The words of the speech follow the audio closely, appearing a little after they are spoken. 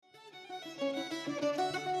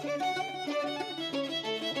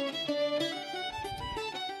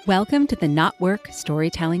Welcome to the Not Work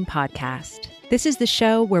Storytelling Podcast. This is the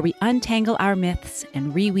show where we untangle our myths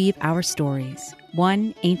and reweave our stories,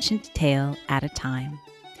 one ancient tale at a time.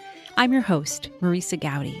 I'm your host, Marisa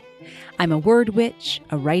Gowdy. I'm a word witch,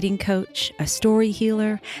 a writing coach, a story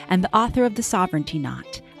healer, and the author of The Sovereignty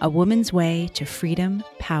Knot, A Woman's Way to Freedom,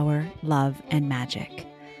 Power, Love, and Magic.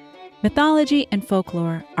 Mythology and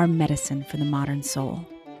folklore are medicine for the modern soul.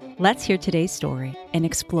 Let's hear today's story and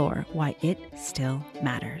explore why it still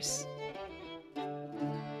matters.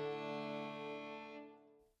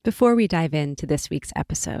 Before we dive into this week's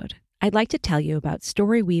episode, I'd like to tell you about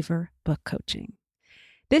Storyweaver Book Coaching.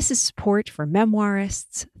 This is support for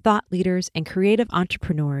memoirists, thought leaders, and creative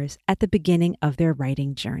entrepreneurs at the beginning of their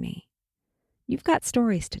writing journey. You've got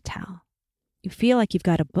stories to tell. You feel like you've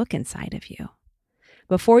got a book inside of you.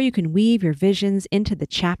 Before you can weave your visions into the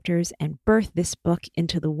chapters and birth this book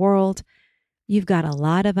into the world, you've got a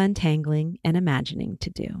lot of untangling and imagining to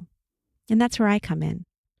do. And that's where I come in.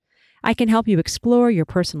 I can help you explore your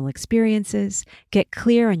personal experiences, get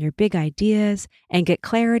clear on your big ideas, and get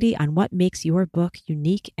clarity on what makes your book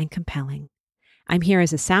unique and compelling. I'm here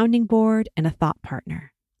as a sounding board and a thought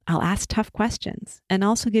partner. I'll ask tough questions and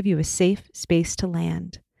also give you a safe space to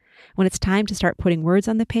land. When it's time to start putting words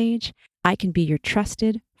on the page, I can be your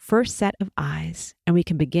trusted first set of eyes, and we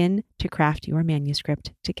can begin to craft your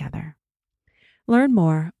manuscript together. Learn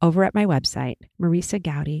more over at my website,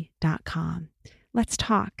 marisagowdy.com. Let's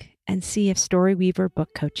talk and see if Storyweaver Book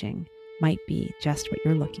Coaching might be just what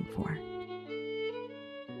you're looking for.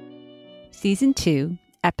 Season 2,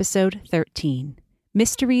 Episode 13,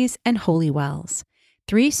 Mysteries and Holy Wells,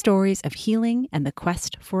 3 stories of healing and the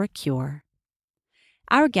quest for a cure.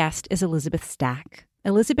 Our guest is Elizabeth Stack.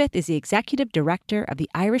 Elizabeth is the Executive Director of the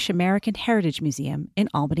Irish American Heritage Museum in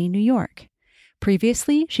Albany, New York.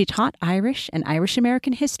 Previously, she taught Irish and Irish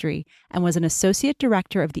American history and was an Associate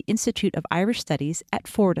Director of the Institute of Irish Studies at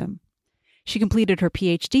Fordham. She completed her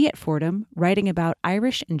PhD at Fordham, writing about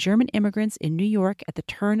Irish and German immigrants in New York at the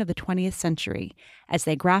turn of the 20th century, as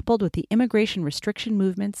they grappled with the immigration restriction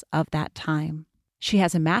movements of that time. She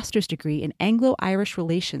has a master's degree in Anglo-Irish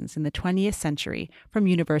relations in the 20th century from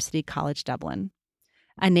University College Dublin.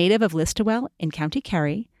 A native of Listowel in County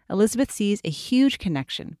Kerry, Elizabeth sees a huge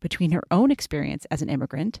connection between her own experience as an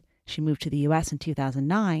immigrant — she moved to the U.S. in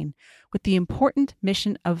 2009 — with the important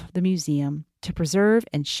mission of the museum to preserve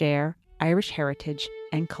and share Irish heritage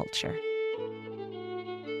and culture.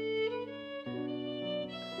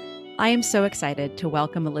 I am so excited to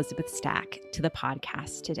welcome Elizabeth Stack to the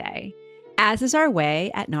podcast today. As is our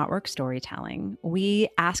way at Not Work Storytelling, we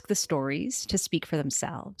ask the stories to speak for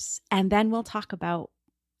themselves, and then we'll talk about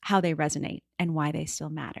how they resonate and why they still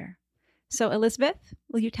matter. So, Elizabeth,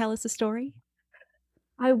 will you tell us a story?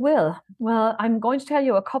 I will. Well, I'm going to tell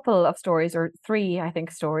you a couple of stories, or 3, I think,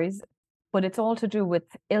 stories, but it's all to do with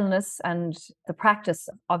illness and the practice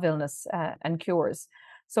of illness and cures.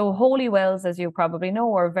 So holy wells, as you probably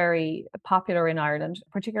know, are very popular in Ireland,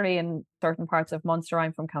 particularly in certain parts of Munster.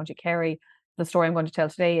 I'm from County Kerry. The story I'm going to tell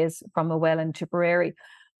today is from a well in Tipperary.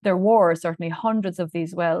 There were certainly hundreds of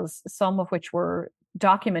these wells, some of which were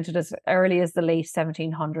documented as early as the late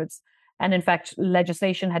 1700s. And in fact,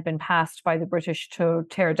 legislation had been passed by the British to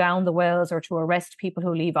tear down the wells or to arrest people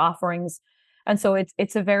who leave offerings. And so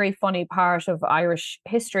it's a very funny part of Irish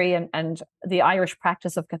history and the Irish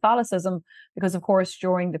practice of Catholicism, because of course,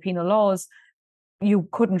 during the penal laws, you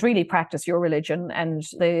couldn't really practice your religion, and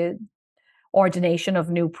the ordination of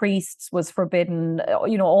new priests was forbidden,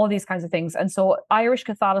 all these kinds of things. And so Irish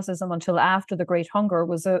Catholicism, until after the Great Hunger,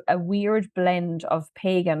 was a weird blend of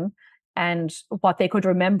pagan and what they could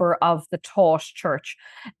remember of the taught church.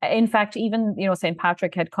 In fact, even, St.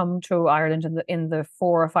 Patrick had come to Ireland in the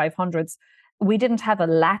 400 or 500s. We didn't have a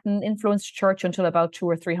Latin influenced church until about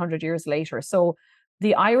 200 or 300 years later. So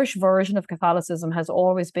the Irish version of Catholicism has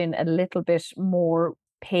always been a little bit more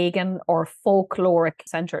pagan or folkloric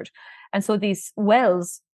centered. And so these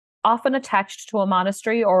wells, often attached to a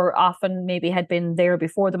monastery, or often maybe had been there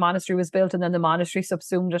before the monastery was built and then the monastery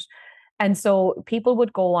subsumed it. And so people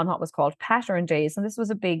would go on what was called Pattern Days. And this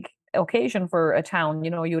was a big occasion for a town.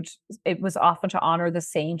 It was often to honor the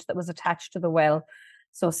saint that was attached to the well.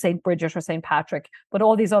 So St. Bridget or St. Patrick, but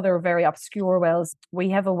all these other very obscure wells. We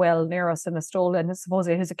have a well near us in Estole, and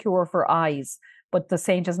supposedly it has a cure for eyes, but the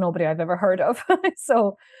saint is nobody I've ever heard of.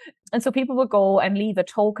 So people would go and leave a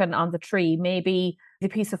token on the tree, maybe the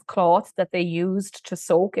piece of cloth that they used to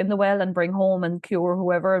soak in the well and bring home and cure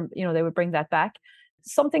whoever, they would bring that back.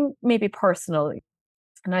 Something maybe personal.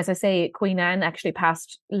 And as I say, Queen Anne actually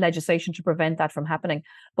passed legislation to prevent that from happening.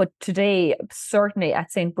 But today, certainly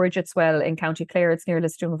at St. Bridget's Well in County Clare, it's near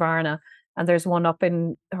Lisdoonvarna, And there's one up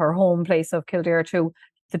in her home place of Kildare too.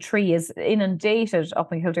 The tree is inundated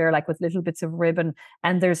up in Kildare, like with little bits of ribbon.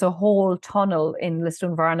 And there's a whole tunnel in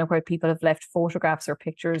Lisdoonvarna where people have left photographs or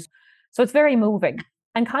pictures. So it's very moving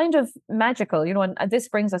and kind of magical, and this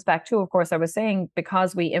brings us back to, of course, I was saying,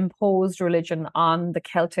 because we imposed religion on the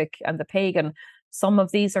Celtic and the pagan, some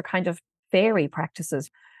of these are kind of fairy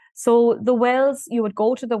practices. So the wells, you would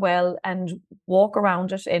go to the well and walk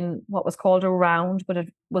around it in what was called a round, but it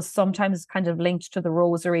was sometimes kind of linked to the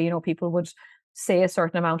rosary. People would say a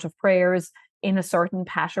certain amount of prayers in a certain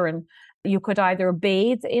pattern. You could either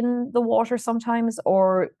bathe in the water sometimes,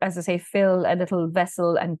 or, as I say, fill a little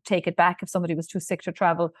vessel and take it back if somebody was too sick to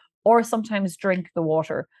travel, or sometimes drink the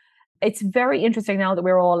water. It's very interesting now that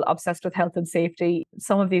we're all obsessed with health and safety.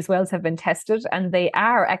 Some of these wells have been tested, and they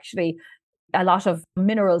are actually a lot of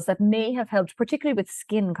minerals that may have helped, particularly with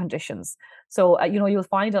skin conditions. So, you'll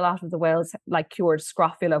find a lot of the wells like cured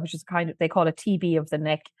scrofula, which is they call it TB of the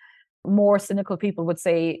neck. More cynical people would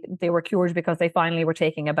say they were cured because they finally were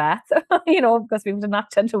taking a bath, because people did not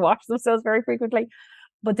tend to wash themselves very frequently.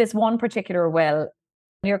 But this one particular well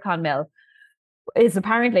near Clonmel is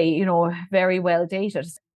apparently, very well dated.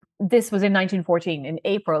 This was in 1914, in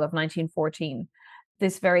April of 1914.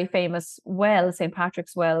 This very famous well, St.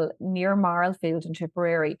 Patrick's Well, near Marlfield in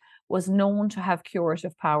Tipperary, was known to have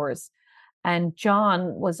curative powers. And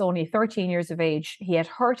John was only 13 years of age. He had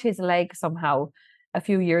hurt his leg somehow a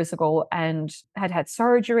few years ago and had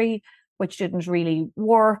surgery, which didn't really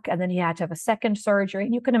work. And then he had to have a second surgery.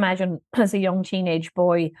 And you can imagine, as a young teenage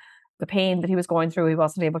boy, the pain that he was going through. He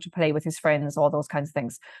wasn't able to play with his friends, all those kinds of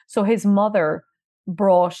things. So his mother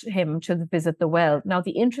brought him to visit the well. Now,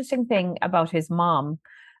 the interesting thing about his mom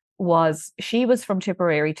was she was from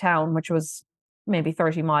Tipperary town, which was maybe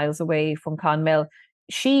 30 miles away from Clonmel.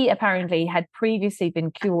 She apparently had previously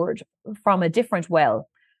been cured from a different well.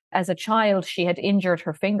 As a child, she had injured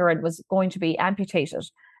her finger and was going to be amputated.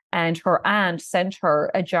 And her aunt sent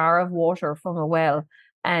her a jar of water from a well,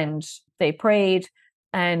 and they prayed,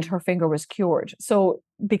 and her finger was cured. So,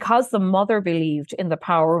 because the mother believed in the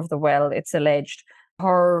power of the well, it's alleged,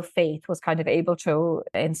 her faith was kind of able to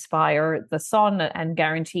inspire the son and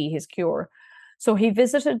guarantee his cure. So he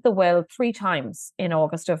visited the well 3 times in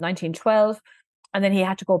August of 1912, and then he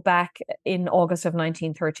had to go back in August of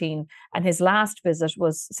 1913. And his last visit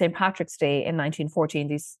was St. Patrick's Day in 1914,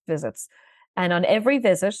 these visits. And on every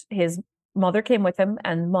visit, his mother came with him,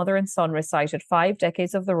 and mother and son recited 5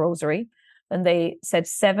 decades of the Rosary, and they said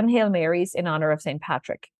 7 Hail Marys in honor of St.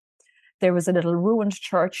 Patrick. There was a little ruined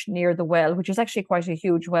church near the well, which is actually quite a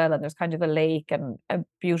huge well, and there's kind of a lake and a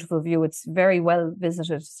beautiful view. It's very well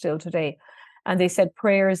visited still today. And they said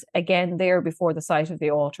prayers again there before the site of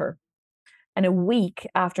the altar. And a week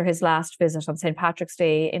after his last visit on St. Patrick's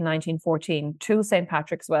Day in 1914 to St.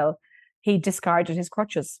 Patrick's Well, he discarded his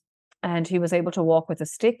crutches and he was able to walk with a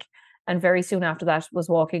stick, and very soon after that was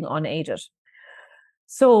walking unaided.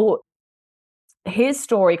 So his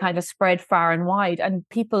story kind of spread far and wide, and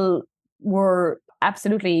people were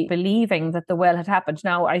absolutely believing that the well had happened.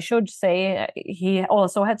 Now, I should say he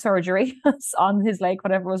also had surgery on his leg,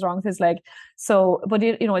 whatever was wrong with his leg. So, but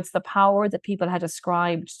it's the power that people had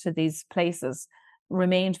ascribed to these places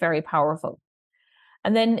remained very powerful.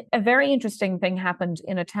 And then a very interesting thing happened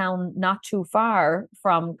in a town not too far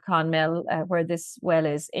from Clonmel, where this well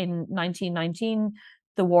is. In 1919,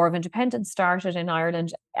 the War of Independence started in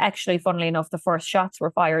Ireland. Actually, funnily enough, the first shots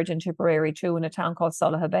were fired in Tipperary too, in a town called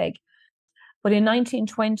Solohabeg. But in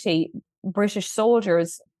 1920, British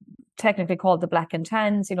soldiers, technically called the Black and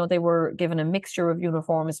Tans, they were given a mixture of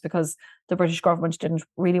uniforms because the British government didn't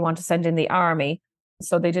really want to send in the army.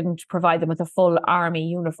 So they didn't provide them with a full army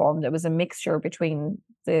uniform. There was a mixture between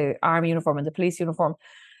the army uniform and the police uniform.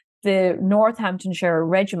 The Northamptonshire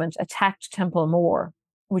Regiment attacked Templemore,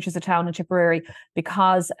 which is a town in Tipperary,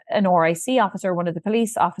 because an RIC officer, one of the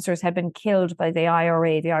police officers, had been killed by the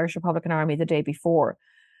IRA, the Irish Republican Army, the day before.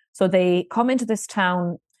 So they come into this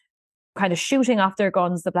town kind of shooting off their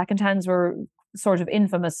guns. The Black and Tans were sort of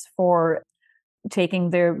infamous for taking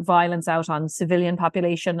their violence out on civilian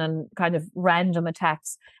population and kind of random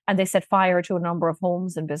attacks. And they set fire to a number of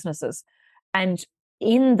homes and businesses. And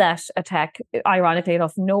in that attack, ironically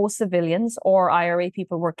enough, no civilians or IRA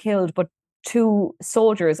people were killed, but 2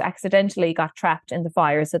 soldiers accidentally got trapped in the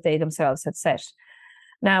fires that they themselves had set.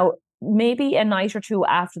 Now, maybe a night or 2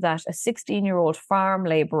 after that, a 16-year-old farm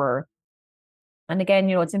labourer, and again,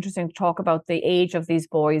 it's interesting to talk about the age of these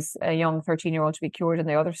boys, a young 13-year-old to be cured in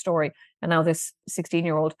the other story, and now this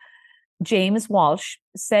 16-year-old, James Walsh,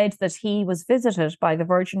 said that he was visited by the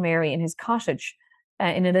Virgin Mary in his cottage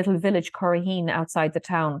in a little village, Curraheen, outside the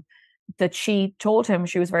town. that she told him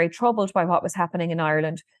she was very troubled by what was happening in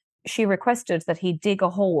Ireland. She requested that he dig a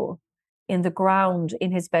hole in the ground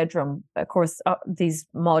in his bedroom. Of course, these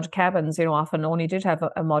mud cabins, often only did have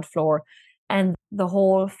a mud floor, and the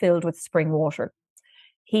hole filled with spring water.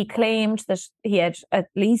 He claimed that he had at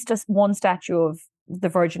least one statue of the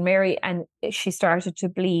Virgin Mary, and she started to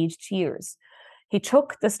bleed tears. He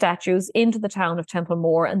took the statues into the town of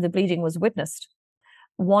Templemore, and the bleeding was witnessed.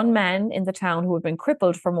 One man in the town, who had been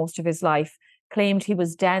crippled for most of his life, claimed he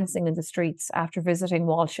was dancing in the streets after visiting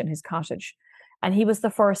Walsh in his cottage. And he was the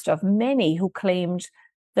first of many who claimed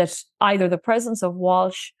that either the presence of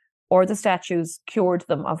Walsh or the statues cured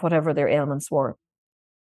them of whatever their ailments were.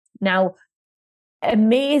 Now,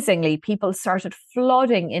 amazingly, people started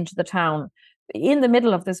flooding into the town in the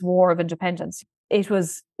middle of this war of independence. It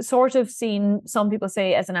was sort of seen, some people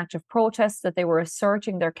say, as an act of protest, that they were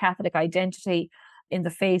asserting their Catholic identity in the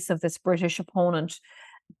face of this British opponent,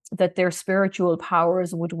 that their spiritual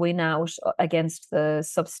powers would win out against the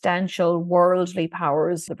substantial worldly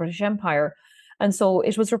powers of the British Empire. And so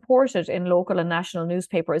it was reported in local and national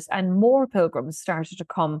newspapers, and more pilgrims started to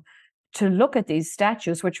come to look at these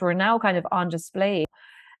statues, which were now kind of on display.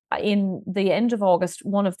 In the end of August,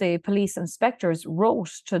 one of the police inspectors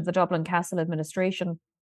wrote to the Dublin Castle administration,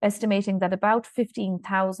 estimating that about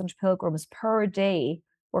 15,000 pilgrims per day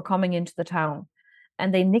were coming into the town.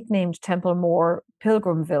 And they nicknamed Templemore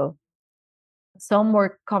Pilgrimville. Some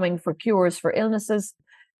were coming for cures for illnesses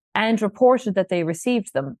and reported that they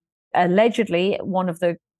received them. Allegedly, one of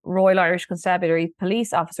the Royal Irish Constabulary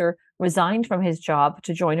police officer resigned from his job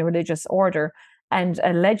to join a religious order, and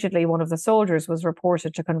allegedly one of the soldiers was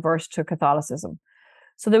reported to convert to Catholicism.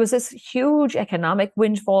 So there was this huge economic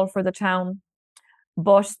windfall for the town,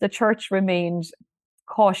 but the church remained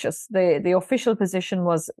cautious. The official position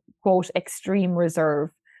was, quote, extreme reserve.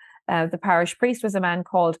 The parish priest was a man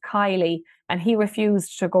called Kiley, and he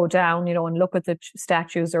refused to go down, and look at the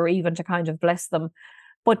statues or even to kind of bless them.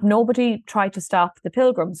 But nobody tried to stop the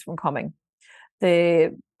pilgrims from coming.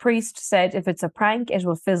 The priest said, if it's a prank, it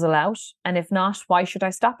will fizzle out. And if not, why should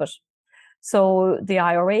I stop it? So the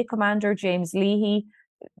IRA commander, James Leahy,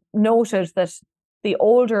 noted that the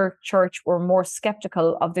older church were more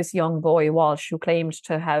skeptical of this young boy, Walsh, who claimed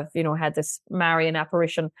to have, had this Marian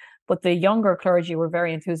apparition. But the younger clergy were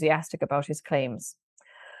very enthusiastic about his claims.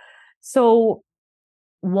 So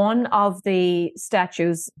one of the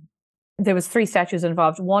statues, there was 3 statues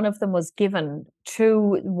involved. One of them was given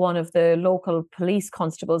to one of the local police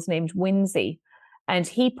constables named Winsey, and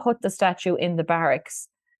he put the statue in the barracks,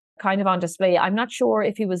 kind of on display. I'm not sure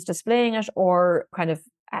if he was displaying it or kind of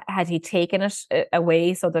had he taken it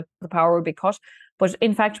away so that the power would be cut. But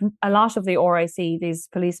in fact, a lot of the RIC, these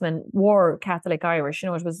policemen, were Catholic Irish.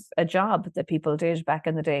 It was a job that people did back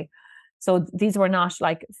in the day. So these were not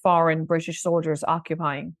like foreign British soldiers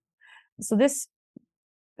occupying. So this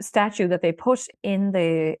statue that they put in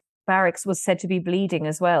the barracks was said to be bleeding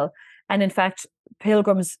as well. And in fact,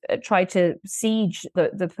 pilgrims tried to siege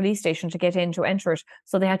the police station to get in to enter it.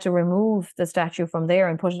 So they had to remove the statue from there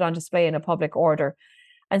and put it on display in a public order.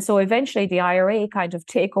 And so eventually the IRA kind of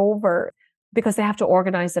take over, because they have to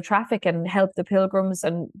organize the traffic and help the pilgrims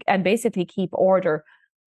and basically keep order.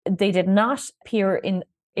 They did not appear in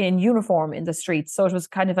uniform in the streets. So it was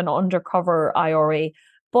kind of an undercover IRA.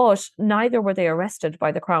 But neither were they arrested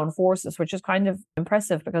by the Crown forces, which is kind of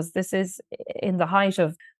impressive, because this is in the height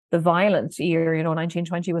of the violent year.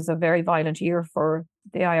 1920 was a very violent year for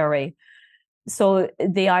the IRA. So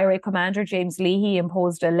the IRA commander, James Leahy,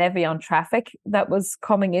 imposed a levy on traffic that was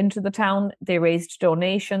coming into the town. They raised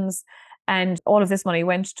donations, and all of this money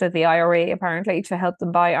went to the IRA, apparently, to help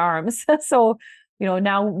them buy arms. So,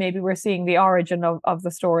 now maybe we're seeing the origin of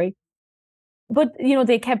the story. But,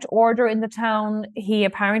 they kept order in the town. He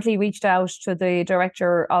apparently reached out to the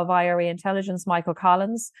director of IRA intelligence, Michael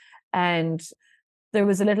Collins, and there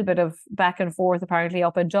was a little bit of back and forth apparently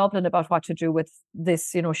up in Dublin about what to do with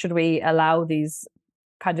this. Should we allow these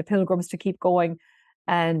kind of pilgrims to keep going?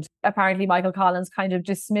 And apparently Michael Collins kind of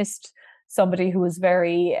dismissed somebody who was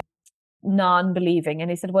very non-believing. And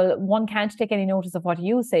he said, well, one can't take any notice of what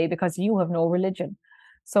you say because you have no religion.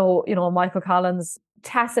 So, Michael Collins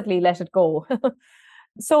tacitly let it go.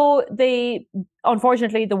 So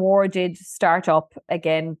unfortunately, the war did start up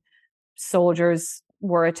again. Soldiers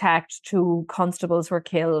were attacked, 2 constables were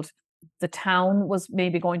killed. The town was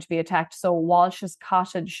maybe going to be attacked. So Walsh's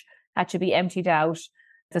cottage had to be emptied out.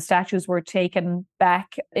 The statues were taken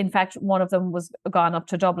back. In fact, one of them was gone up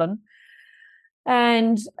to Dublin.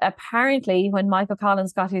 And apparently, when Michael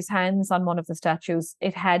Collins got his hands on one of the statues,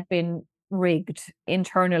 it had been rigged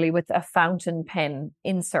internally with a fountain pen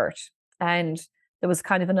insert. And there was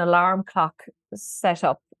kind of an alarm clock set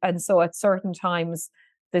up. And so at certain times,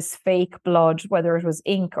 this fake blood, whether it was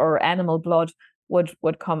ink or animal blood,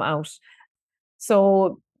 would come out.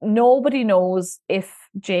 So nobody knows if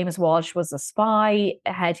James Walsh was a spy.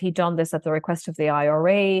 Had he done this at the request of the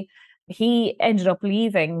IRA? He ended up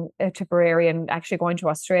leaving Tipperary and actually going to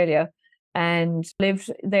Australia and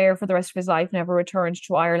lived there for the rest of his life, never returned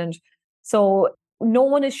to Ireland. So no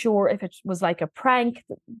one is sure if it was like a prank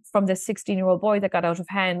from this 16-year-old boy that got out of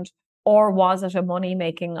hand, or was it a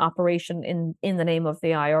money-making operation in the name of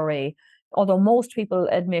the IRA? Although most people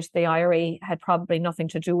admit the IRA had probably nothing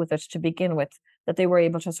to do with it to begin with, that they were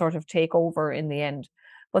able to sort of take over in the end.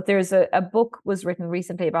 But there's a book was written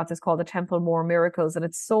recently about this called The Templemore Miracles. And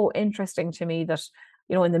it's so interesting to me that,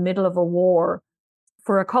 in the middle of a war,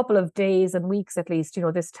 for a couple of days and weeks at least,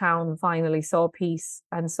 this town finally saw peace.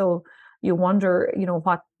 And so you wonder,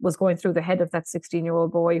 what was going through the head of that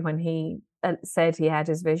 16-year-old boy when he said he had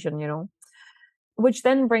his vision. Which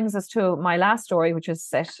then brings us to my last story, which is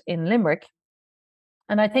set in Limerick.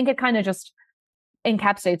 And I think it kind of just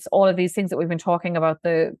encapsulates all of these things that we've been talking about,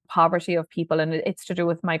 the poverty of people, and it's to do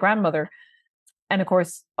with my grandmother. And of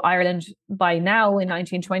course, Ireland by now in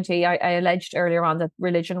 1920, I alleged earlier on that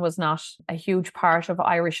religion was not a huge part of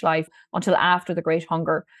Irish life until after the Great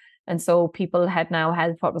Hunger. And so people had now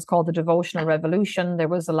had what was called the devotional revolution. There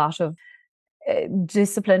was a lot of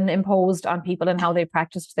discipline imposed on people and how they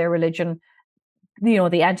practiced their religion.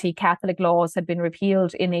 The anti-Catholic laws had been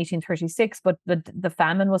repealed in 1836, but the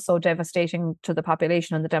famine was so devastating to the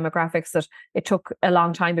population and the demographics that it took a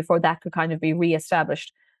long time before that could kind of be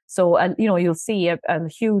re-established. So, you'll see a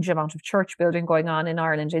huge amount of church building going on in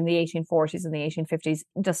Ireland in the 1840s and the 1850s,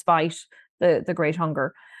 despite the Great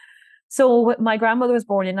Hunger. So my grandmother was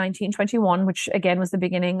born in 1921, which again was the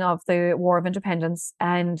beginning of the War of Independence.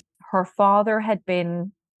 And her father had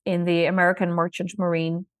been in the American Merchant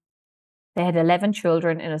Marine. They had 11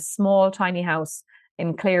 children in a small, tiny house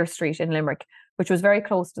in Clare Street in Limerick, which was very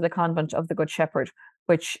close to the convent of the Good Shepherd,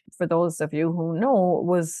 which, for those of you who know,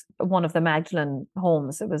 was one of the Magdalen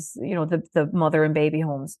homes. It was, the mother and baby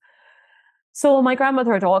homes. So my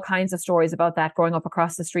grandmother had all kinds of stories about that growing up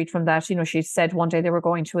across the street from that. She said one day they were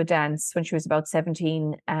going to a dance when she was about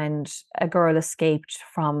 17 and a girl escaped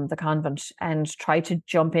from the convent and tried to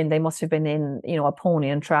jump in. They must have been in, a pony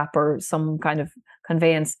and trap or some kind of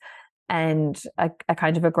conveyance. And a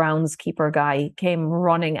kind of a groundskeeper guy came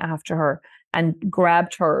running after her and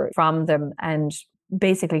grabbed her from them and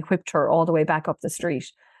basically whipped her all the way back up the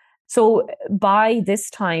street. So by this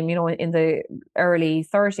time, in the early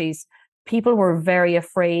 30s, people were very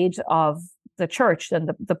afraid of the church, and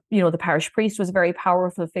the parish priest was a very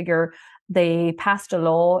powerful figure. They passed a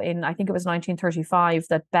law in, I think it was 1935,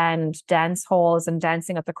 that banned dance halls and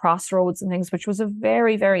dancing at the crossroads and things, which was a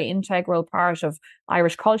very, very integral part of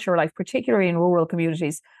Irish culture life, particularly in rural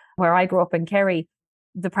communities. Where I grew up in Kerry,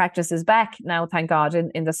 the practice is back now, thank God,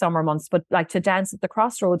 in the summer months. But like to dance at the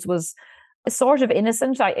crossroads was sort of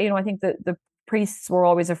innocent. I think the priests were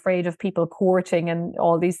always afraid of people courting and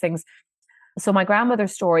all these things. So my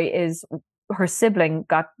grandmother's story is her sibling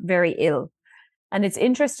got very ill. And it's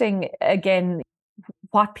interesting, again,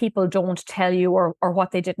 what people don't tell you or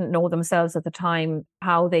what they didn't know themselves at the time,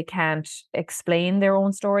 how they can't explain their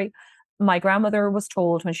own story. My grandmother was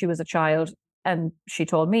told when she was a child, and she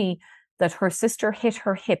told me, that her sister hit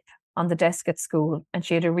her hip on the desk at school and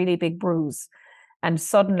she had a really big bruise. And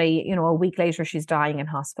suddenly, a week later, she's dying in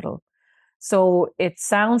hospital. So it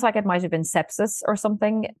sounds like it might have been sepsis or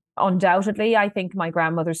something. Undoubtedly, I think my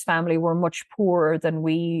grandmother's family were much poorer than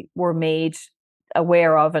we were made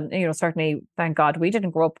aware of. And, certainly, thank God, we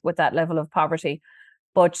didn't grow up with that level of poverty.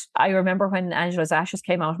 But I remember when Angela's ashes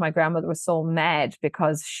came out, my grandmother was so mad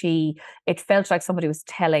because it felt like somebody was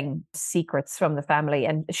telling secrets from the family.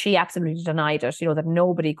 And she absolutely denied it, that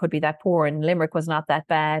nobody could be that poor and Limerick was not that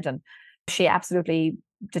bad. And she absolutely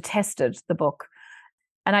detested the book.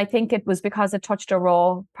 And I think it was because it touched a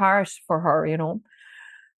raw part for her,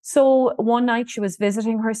 So one night she was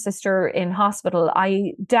visiting her sister in hospital.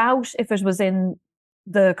 I doubt if it was in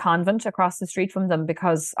the convent across the street from them,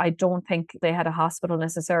 because I don't think they had a hospital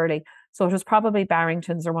necessarily. So it was probably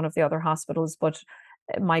Barrington's or one of the other hospitals. But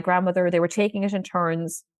my grandmother, they were taking it in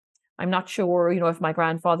turns. I'm not sure, if my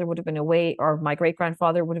grandfather would have been away or my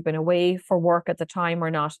great-grandfather would have been away for work at the time or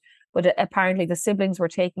not. But apparently the siblings were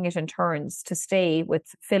taking it in turns to stay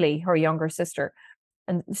with Philly, her younger sister.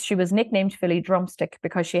 And she was nicknamed Philly Drumstick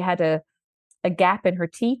because she had a gap in her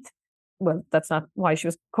teeth. Well, that's not why she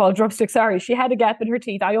was called Drumstick. Sorry, she had a gap in her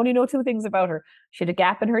teeth. I only know two things about her. She had a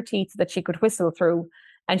gap in her teeth that she could whistle through.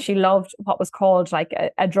 And she loved what was called like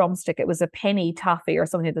a drumstick. It was a penny toffee or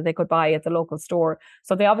something that they could buy at the local store.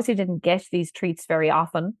 So they obviously didn't get these treats very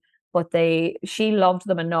often, but she loved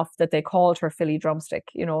them enough that they called her Philly drumstick,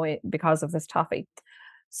 because of this toffee.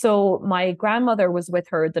 So my grandmother was with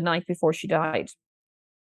her the night before she died.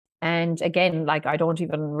 And again, like, I don't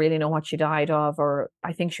even really know what she died of, or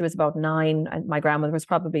I think she was about 9, and my grandmother was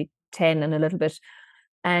probably 10 and a little bit.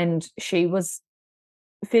 And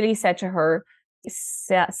Philly said to her,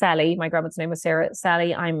 Sally, my grandmother's name was Sarah,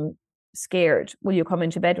 Sally, I'm scared. Will you come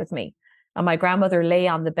into bed with me? And my grandmother lay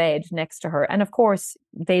on the bed next to her. And of course,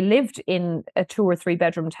 they lived in a 2 or 3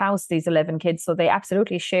 bedroomed house, these 11 kids. So they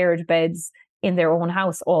absolutely shared beds in their own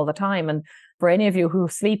house all the time. And for any of you who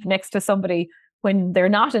sleep next to somebody when they're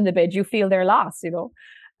not in the bed, you feel they're lost.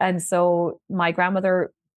 And so my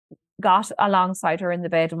grandmother got alongside her in the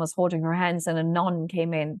bed and was holding her hands, and a nun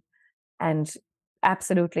came in and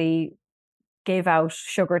absolutely gave out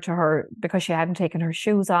sugar to her because she hadn't taken her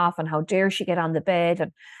shoes off, and how dare she get on the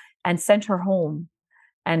bed, and sent her home.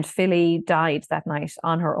 And Philly died that night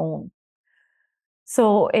on her own.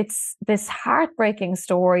 So it's this heartbreaking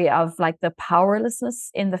story of like the powerlessness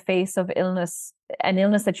in the face of illness, an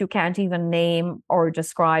illness that you can't even name or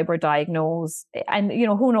describe or diagnose. And,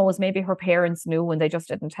 who knows, maybe her parents knew and they just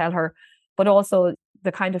didn't tell her, but also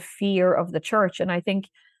the kind of fear of the church. And I think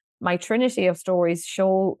my trinity of stories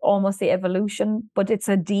show almost the evolution, but it's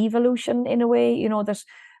a devolution in a way,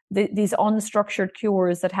 that these unstructured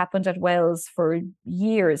cures that happened at Wells for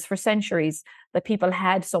years, for centuries, that people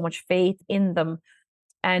had so much faith in them,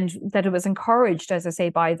 and that it was encouraged, as I say,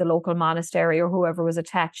 by the local monastery or whoever was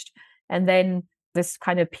attached. And then this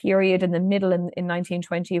kind of period in the middle in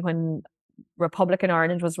 1920, when Republican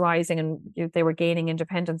Ireland was rising and they were gaining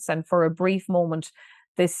independence, and for a brief moment,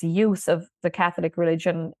 this use of the Catholic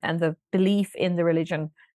religion and the belief in the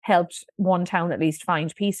religion helped one town at least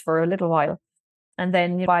find peace for a little while. And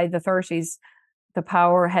then by the 30s, the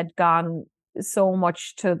power had gone so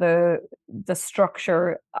much to the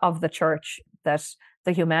structure of the church that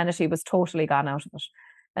the humanity was totally gone out of it.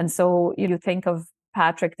 And so you think of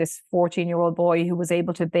Patrick, this 14-year-old boy who was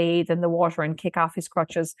able to bathe in the water and kick off his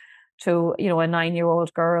crutches, to, a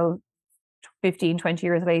 9-year-old girl 15, 20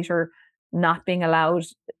 years later, not being allowed,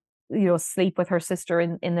 sleep with her sister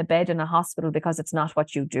in the bed in a hospital because it's not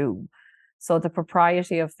what you do. So the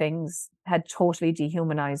propriety of things had totally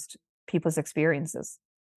dehumanized people's experiences.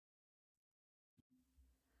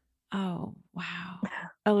 Oh, wow.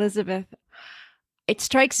 Elizabeth, it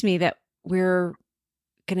strikes me that we're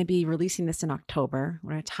going to be releasing this in October.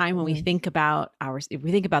 We're at a time when we think about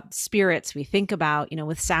spirits, we think about,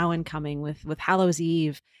 with Samhain coming, with Hallows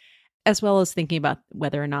Eve, as well as thinking about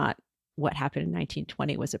whether or not what happened in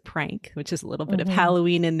 1920 was a prank, which is a little bit of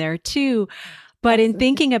Halloween in there too. But in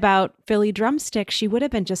thinking about Philly Drumstick, she would have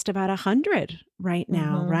been just about 100 right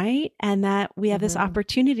now, right? And that we have this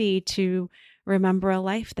opportunity to remember a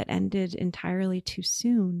life that ended entirely too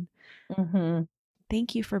soon.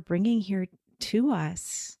 Thank you for bringing her to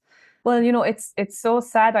us. Well, it's so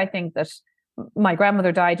sad, I think, that my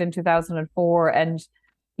grandmother died in 2004, and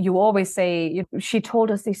you always say, she told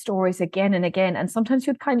us these stories again and again, and sometimes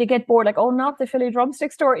you'd kind of get bored, like, oh, not the Philly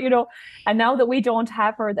drumstick story, and now that we don't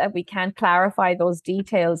have her, that we can't clarify those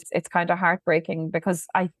details, it's kind of heartbreaking, because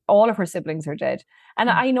all of her siblings are dead. And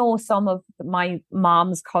I know some of my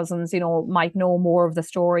mom's cousins, might know more of the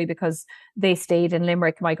story because they stayed in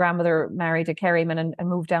Limerick. My grandmother married a Kerryman and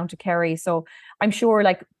moved down to Kerry. So I'm sure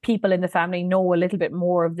like people in the family know a little bit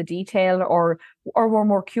more of the detail, or were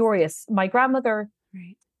more curious. My grandmother,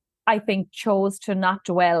 right, I think, chose to not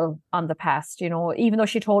dwell on the past. Even though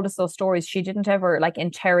she told us those stories, she didn't ever like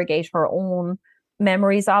interrogate her own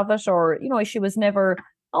memories of it, or, she was never,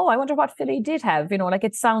 oh, I wonder what Philly did have, like,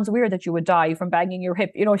 it sounds weird that you would die from banging your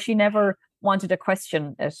hip. She never wanted to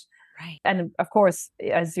question it. Right. And of course,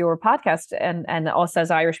 as your podcast and us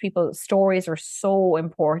as Irish people, stories are so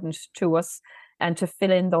important to us, and to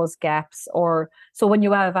fill in those gaps. Or so when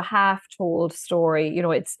you have a half told story,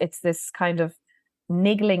 it's this kind of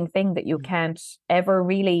niggling thing that you can't ever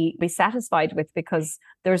really be satisfied with, because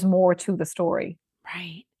there's more to the story.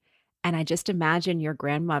 Right. And I just imagine your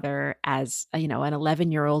grandmother as, an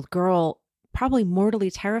 11-year-old girl, probably mortally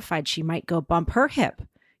terrified she might go bump her hip.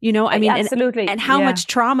 Absolutely. And how much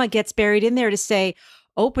trauma gets buried in there to say,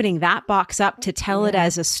 opening that box up to tell it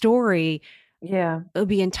as a story. Yeah. It would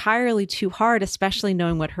be entirely too hard, especially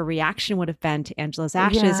knowing what her reaction would have been to Angela's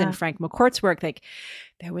Ashes and Frank McCourt's work. Like,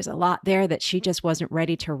 there was a lot there that she just wasn't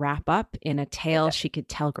ready to wrap up in a tale she could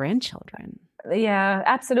tell grandchildren. Yeah,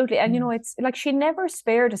 absolutely. And, Mm. it's like she never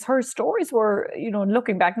spared us. Her stories were,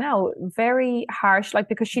 looking back now, very harsh, like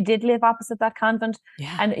because she did live opposite that convent.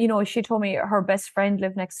 Yeah. And, she told me her best friend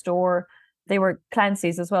lived next door. They were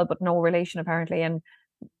Clancy's as well, but no relation apparently. And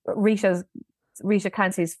Rita's Rita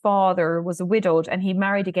Clancy's father was widowed and he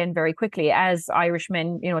married again very quickly, as Irish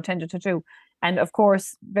men, tended to do. And of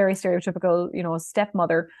course, very stereotypical,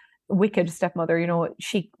 stepmother, wicked stepmother,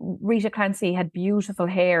 Rita Clancy had beautiful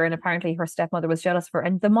hair and apparently her stepmother was jealous of her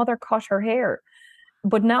and the mother cut her hair.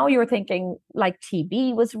 But now you're thinking like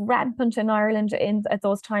TB was rampant in Ireland at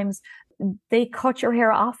those times. They cut your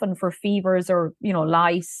hair often for fevers or,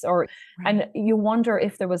 lice and Right. you wonder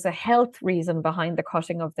if there was a health reason behind the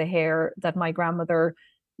cutting of the hair that my grandmother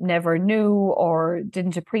never knew or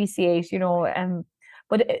didn't appreciate,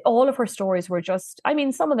 but all of her stories were just, I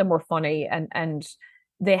mean, some of them were funny and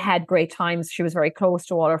they had great times. She was very close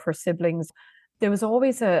to all of her siblings. There was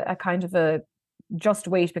always a kind of a just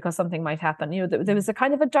wait because something might happen. There was a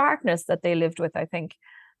kind of a darkness that they lived with, I think,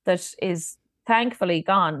 that is thankfully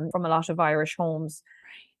gone from a lot of Irish homes.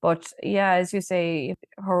 But yeah, as you say,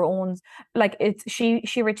 her own, like she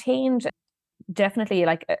retained definitely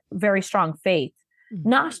like a very strong faith, Mm.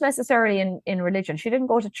 not necessarily in religion. She didn't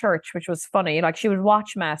go to church, which was funny. Like she would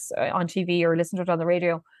watch mass on TV or listen to it on the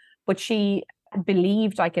radio, but she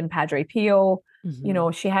believed like in Padre Pio.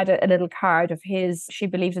 Hmm. She had a little card of his. She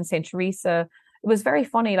believed in Saint Teresa. It was very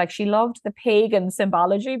funny. Like she loved the pagan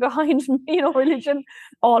symbology behind religion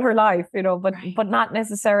all her life. But Right. not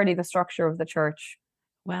necessarily the structure of the church.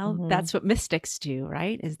 Well, Hmm. that's what mystics do,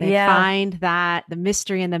 right? Is they Yeah, find that the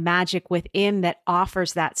mystery and the magic within that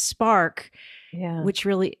offers that spark, yeah. which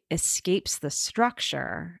really escapes the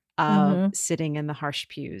structure of Hmm. sitting in the harsh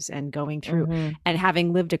pews and going through Hmm. and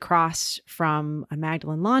having lived across from a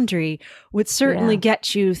Magdalene laundry would certainly Yeah,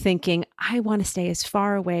 get you thinking, I want to stay as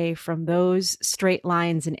far away from those straight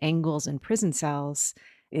lines and angles and prison cells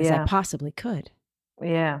as I yeah, possibly could.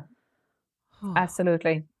 yeah. Oh,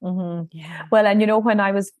 Absolutely. yeah. Well, and when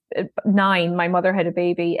I was 9, my mother had a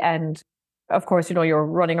baby, and of course, you're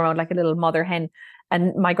running around like a little mother hen.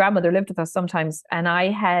 And my grandmother lived with us sometimes, and I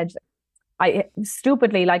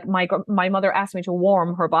stupidly, like my mother asked me to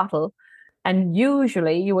warm her bottle, and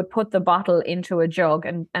usually you would put the bottle into a jug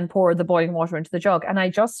and pour the boiling water into the jug, and I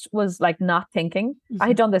just was like not thinking. I Mhm.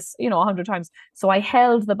 had done this, 100 times, so I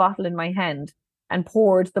held the bottle in my hand and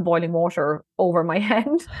poured the boiling water over my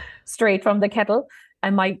hand straight from the kettle.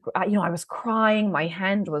 And I was crying. My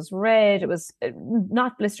hand was red. It was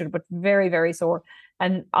not blistered, but very, very sore.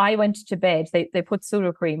 And I went to bed. They put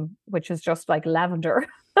Sudocrem, which is just like lavender.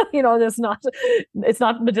 It's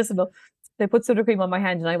not medicinal. They put Sudocrem on my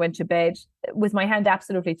hand and I went to bed with my hand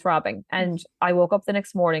absolutely throbbing. And I woke up the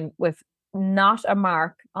next morning with not a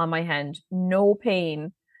mark on my hand, no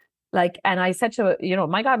pain. Like, and I said to,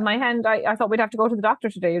 my God, my hand, I thought we'd have to go to the doctor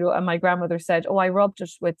today, and my grandmother said, oh, I rubbed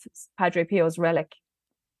it with Padre Pio's relic.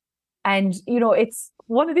 And, it's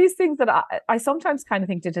one of these things that I sometimes kind of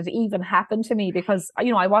think, did it even happen to me? Because,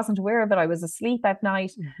 I wasn't aware of it. I was asleep at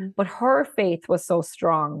night, Mhm. but her faith was so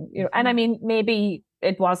strong, and I Mhm. mean, maybe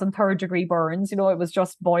it wasn't third-degree burns, it was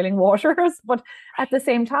just boiling waters. But at the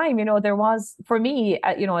same time, there was, for me,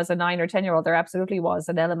 as a 9 or 10-year-old, there absolutely was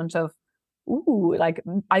an element of, ooh, like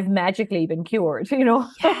I've magically been cured,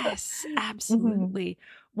 Yes, Hmm. absolutely.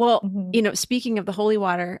 Well, Hmm. speaking of the holy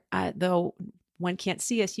water, though one can't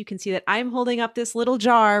see us, you can see that I'm holding up this little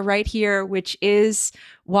jar right here, which is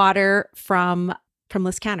water from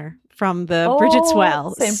Liscannor, from the Bridget's Oh, St.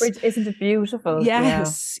 Wells. Bridget, isn't it beautiful? Yeah,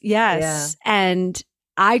 Yes, yeah. yes. And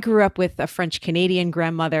I grew up with a French Canadian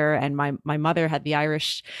grandmother, and my mother had the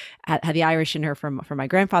Irish had the Irish in her from my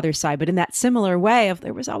grandfather's side. But in that similar way, of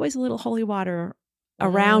there was always a little holy water Mm,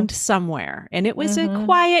 around somewhere, and it was a hmm.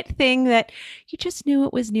 quiet thing that you just knew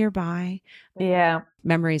it was nearby. Yeah,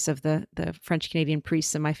 Memories of the French Canadian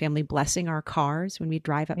priests in my family blessing our cars when we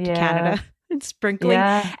drive up to yeah, Canada and sprinkling.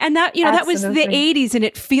 yeah, And that was the absolutely. 80s, and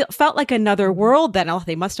it felt like another Mhm. world then. Oh,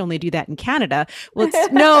 they must only do that in Canada. Well,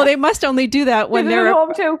 it's no, they must only do that when Did it at they're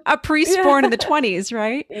home too? a priest Yeah, born in the 20s,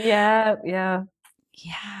 right? yeah, yeah.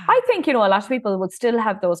 Yeah. I think, a lot of people would still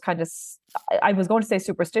have those kind of, I was going to say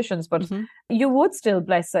superstitions, but Hmm. you would still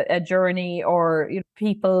bless a journey or,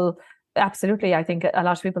 people. Absolutely. I think a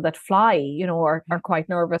lot of people that fly, are Right. quite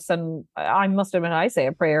nervous. And I must admit, I say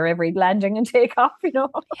a prayer every landing and takeoff. Yeah.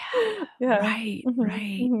 Yeah. Right. Hmm.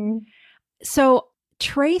 Right. Hmm. So,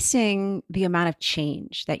 tracing the amount of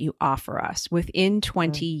change that you offer us within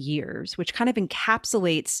 20 years, which kind of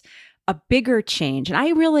encapsulates a bigger change. And I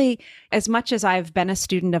really, as much as I've been a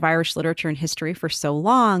student of Irish literature and history for so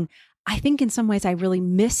long, I think in some ways I really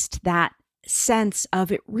missed that sense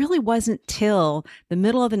of it really wasn't till the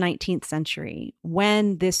middle of the 19th century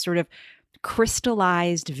when this sort of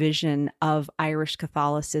crystallized vision of Irish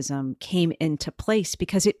Catholicism came into place,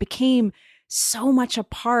 because it became so much a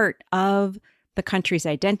part of the country's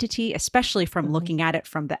identity, especially from Mm-hmm. looking at it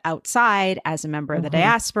from the outside as a member of the Mm-hmm.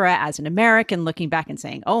 diaspora, as an American, looking back and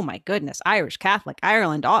saying, oh my goodness, Irish Catholic,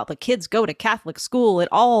 Ireland, all the kids go to Catholic school. It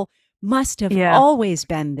all must have Yeah. always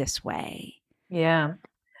been this way. Yeah.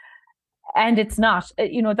 And it's not.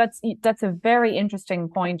 That's a very interesting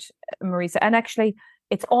point, Marisa. And actually,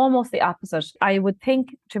 it's almost the opposite. I would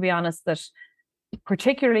think, to be honest, that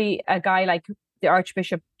particularly a guy like the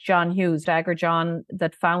Archbishop John Hughes, Dagger John,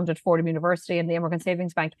 that founded Fordham University and the Immigrant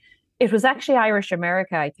Savings Bank, it was actually Irish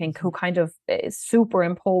America, I think, who kind of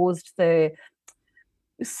superimposed the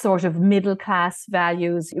sort of middle class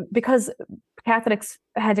values, because Catholics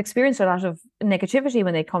had experienced a lot of negativity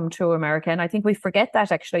when they come to America. And I think we forget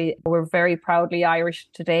that. Actually, we're very proudly Irish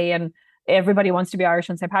today, and everybody wants to be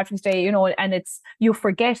Irish on St. Patrick's Day, and you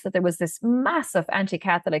forget that there was this massive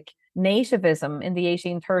anti-Catholic nativism in the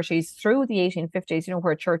 1830s through the 1850s,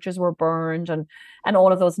 where churches were burned, and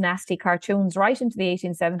all of those nasty cartoons right into the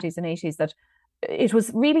 1870s and 80s, that it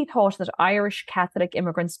was really thought that Irish Catholic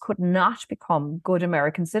immigrants could not become good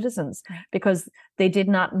American citizens, Right. because they did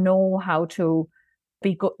not know how to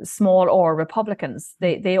be small or Republicans.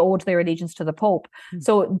 They owed their allegiance to the Pope. Mm.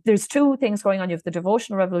 So there's two things going on. You have the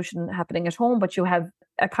devotional revolution happening at home, but you have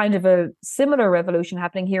a kind of a similar revolution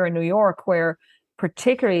happening here in New York, where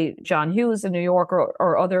particularly John Hughes in New York,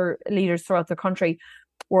 or other leaders throughout the country,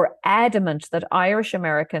 were adamant that Irish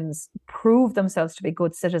Americans prove themselves to be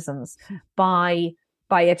good citizens by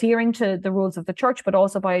adhering to the rules of the church, but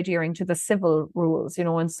also by adhering to the civil rules,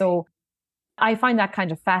 and so I find that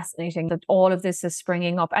kind of fascinating, that all of this is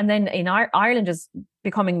springing up. And then in Ireland is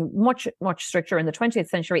becoming much, much stricter in the 20th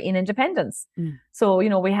century in independence. Mm. So,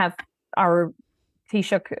 we have our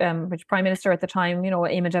Taoiseach, which Prime Minister at the time,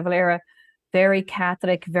 Eamon de Valera, very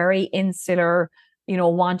Catholic, very insular,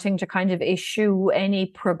 wanting to kind of eschew any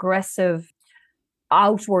progressive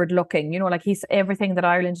outward looking, like he's everything that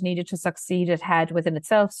Ireland needed to succeed it had within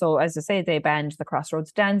itself. So as I say, they banned the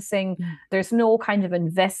crossroads dancing. There's no kind of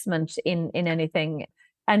investment in anything.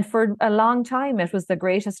 And for a long time, it was the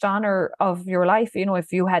greatest honor of your life,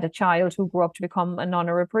 if you had a child who grew up to become a nun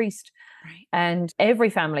or a priest. Right. And every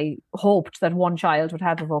family hoped that one child would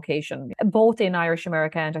have a vocation, both in Irish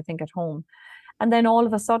America and I think at home. And then all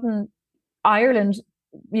of a sudden, Ireland,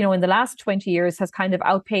 in the last 20 years has kind of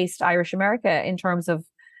outpaced Irish America in terms of,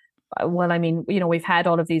 we've had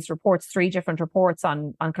all of these reports, 3 different reports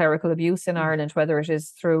on clerical abuse in Ireland, whether it is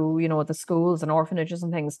through, the schools and orphanages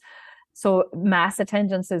and things. So mass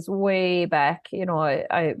attendance is way back.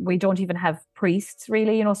 We don't even have priests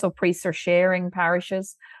really, so priests are sharing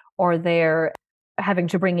parishes, or they're having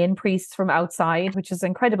to bring in priests from outside, which is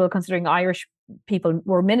incredible considering Irish people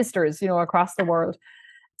were ministers, across the world.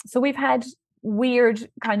 So we've had weird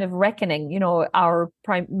kind of reckoning. Our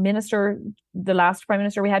prime minister, the last prime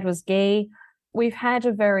minister we had, was gay. We've had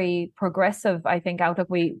a very progressive, I think, outlook.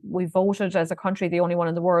 We voted as a country, the only one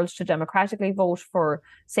in the world to democratically vote for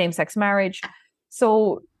same-sex marriage.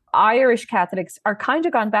 So Irish Catholics are kind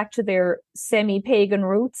of gone back to their semi-pagan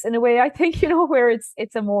roots in a way, I think, where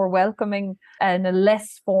it's a more welcoming and a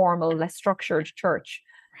less formal, less structured church.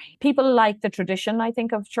 People like the tradition, I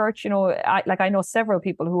think, of church. I know several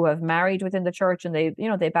people who have married within the church, and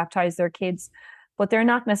they baptize their kids, but they're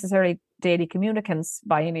not necessarily daily communicants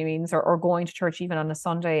by any means, or going to church even on a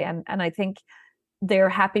Sunday. And I think they're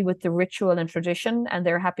happy with the ritual and tradition, and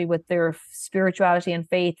they're happy with their spirituality and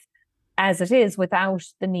faith as it is, without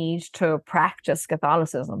the need to practice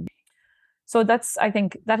Catholicism. So I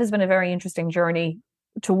think that has been a very interesting journey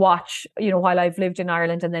to watch, while I've lived in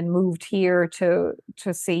Ireland and then moved here to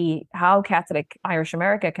see how Catholic Irish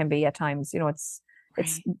America can be at times.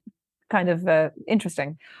 It's kind of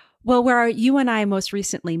interesting. Well, where you and I most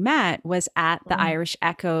recently met was at the Irish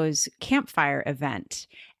Echoes campfire event.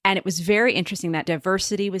 And it was very interesting. That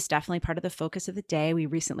diversity was definitely part of the focus of the day. We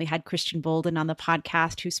recently had Christian Bolden on the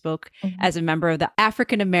podcast, who spoke as a member of the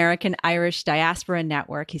African American Irish Diaspora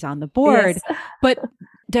Network. He's on the board. Yes. But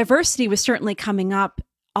diversity was certainly coming up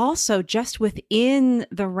also just within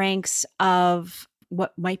the ranks of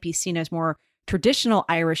what might be seen as more traditional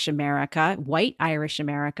Irish America, white Irish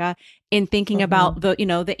America, in thinking about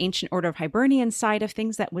the ancient order of Hibernian side of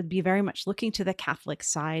things that would be very much looking to the Catholic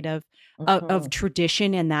side of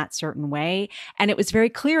tradition in that certain way. And it was very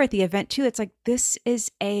clear at the event too. It's like, this is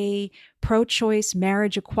a pro-choice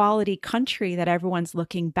marriage equality country that everyone's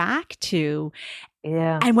looking back to.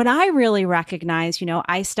 Yeah. And when I really recognize,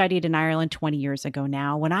 I studied in Ireland 20 years ago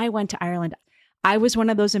now. When I went to Ireland, I was one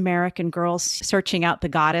of those American girls searching out the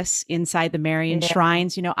goddess inside the Marian Yeah.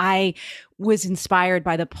 shrines. I was inspired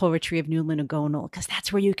by the poetry of Nuala O'Gonal because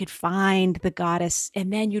that's where you could find the goddess.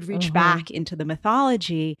 And then you'd reach Mm-hmm. back into the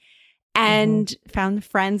mythology Mm-hmm. and found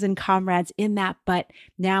friends and comrades in that. But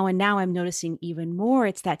now I'm noticing even more.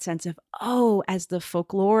 It's that sense of, oh, as the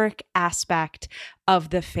folkloric aspect of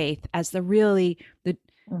the faith, as the really,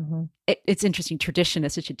 Mm-hmm. it's interesting. Tradition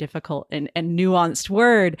is such a difficult and nuanced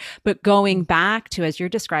word, but going back to, as you're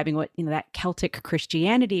describing what, that Celtic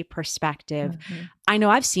Christianity perspective, Mm-hmm. I know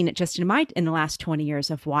I've seen it just in the last 20 years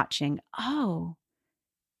of watching. Oh,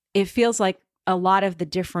 it feels like a lot of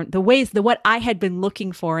the ways, what I had been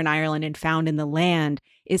looking for in Ireland and found in the land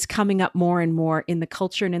is coming up more and more in the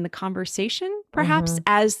culture and in the conversation, perhaps Mm-hmm.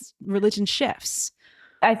 as religion shifts.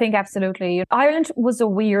 I think absolutely. Ireland was a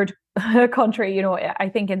weird country, I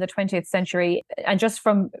think in the 20th century. And just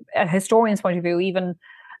from a historian's point of view, even,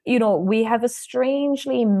 we have a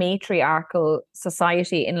strangely matriarchal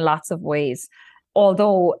society in lots of ways,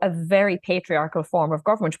 although a very patriarchal form of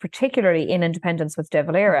government, particularly in independence with De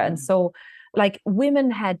Valera. And Mm-hmm. so, like,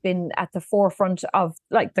 women had been at the forefront of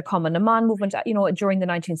like the Common Man movement, during the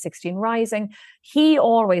 1916 Rising. He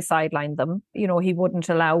always sidelined them. He wouldn't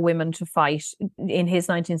allow women to fight. In his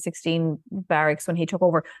 1916 barracks when he took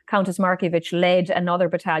over, Countess Markievicz led another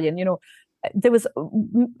battalion. There was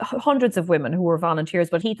hundreds of women who were volunteers,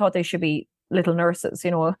 but he thought they should be little nurses.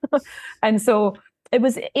 And so it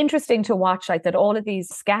was interesting to watch, like, that all of these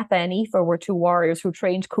Scatha and Aoife were two warriors who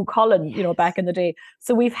trained Cuchulainn, back in the day.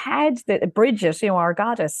 So we've had the Bridget, our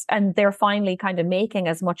goddess, and they're finally kind of making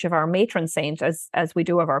as much of our matron saint as we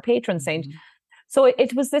do of our patron saint. Mm-hmm. So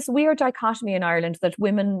it was this weird dichotomy in Ireland that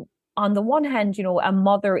women, on the one hand, a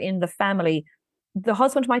mother in the family, the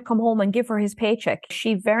husband might come home and give her his paycheck.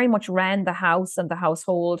 She very much ran the house and the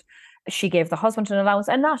household. She gave the husband an allowance,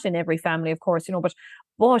 and not in every family, of course,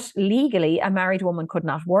 but legally, a married woman could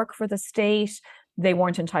not work for the state. They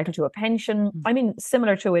weren't entitled to a pension. I mean,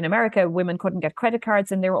 similar to in America, women couldn't get credit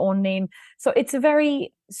cards in their own name. So it's a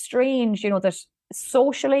very strange, that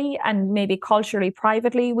socially and maybe culturally,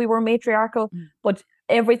 privately, we were matriarchal, Mm-hmm. but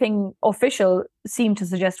everything official seemed to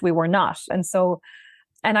suggest we were not. And so,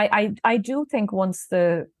 and I do think once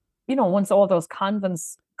all those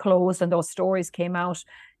convents closed and those stories came out,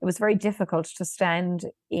 it was very difficult to stand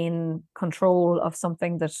in control of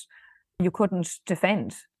something that you couldn't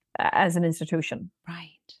defend as an institution.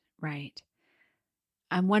 Right, right.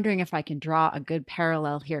 I'm wondering if I can draw a good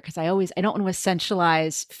parallel here because I don't want to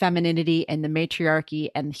essentialize femininity and the matriarchy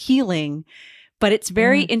and healing, but it's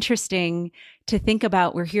very Mm, interesting to think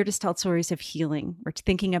about. We're here to tell stories of healing. We're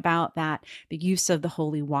thinking about that, the use of the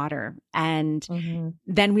holy water. And mhm,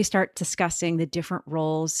 then we start discussing the different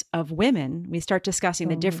roles of women. We start discussing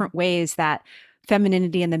the mhm, different ways that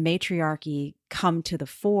femininity and the matriarchy come to the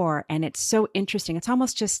fore. And it's so interesting. It's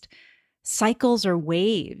almost just cycles or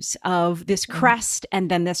waves of this mhm, crest and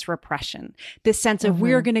then this repression, this sense of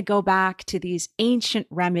we're mhm, going to go back to these ancient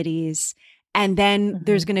remedies. And then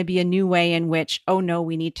there's mhm, going to be a new way in which, oh no,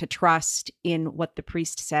 we need to trust in what the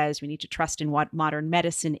priest says. We need to trust in what modern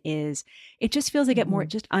medicine is. It just feels like it mhm,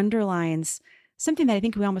 just underlines something that I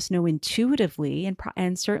think we almost know intuitively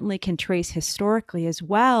and certainly can trace historically as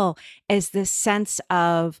well as this sense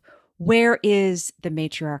of where is the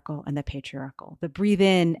matriarchal and the patriarchal, the breathe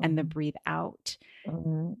in and the mhm, breathe out.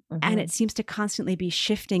 mhm, And it mhm. seems to constantly be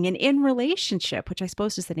shifting and in relationship, which I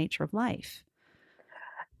suppose is the nature of life.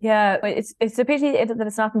 Yeah, it's a pity that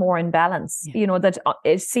it's not more in balance. Yeah. That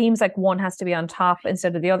it seems like one has to be on top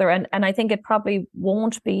instead of the other, and I think it probably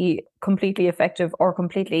won't be completely effective or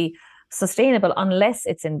completely sustainable unless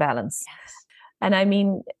it's in balance. Yes. And I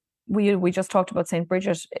mean, we just talked about Saint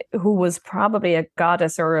Bridget, who was probably a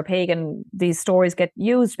goddess or a pagan. These stories get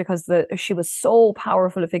used because she was so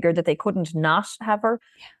powerful a figure that they couldn't not have her.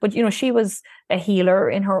 Yeah. But she was a healer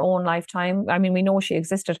in her own lifetime. I mean, we know she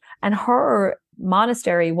existed, and her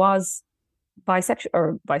monastery was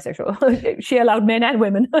bisexual. She allowed men and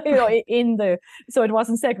women, Right. in the so it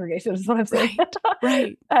wasn't segregated. Is what I'm saying. Right.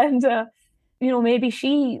 Right. And maybe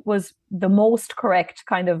she was the most correct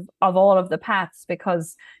kind of all of the paths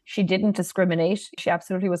because she didn't discriminate. She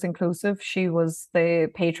absolutely was inclusive. She was the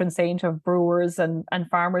patron saint of brewers and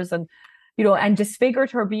farmers and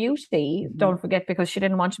disfigured her beauty, Mm-hmm. don't forget, because she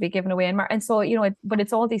didn't want to be given away and so but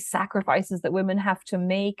it's all these sacrifices that women have to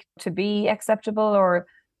make to be acceptable. Or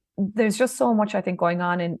there's just so much, I think, going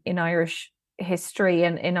on in Irish history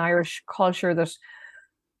and in Irish culture that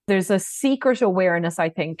there's a secret awareness, I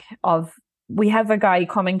think, of we have a guy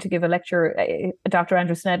coming to give a lecture, Dr.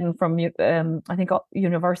 Andrew Snedden from, I think,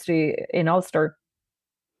 University in Ulster.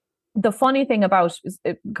 The funny thing about,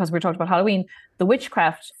 because we're talking about Halloween, the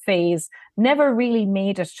witchcraft phase never really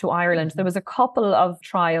made it to Ireland. There was a couple of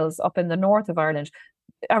trials up in the north of Ireland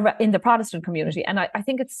in the Protestant community. And I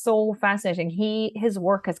think it's so fascinating. His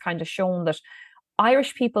work has kind of shown that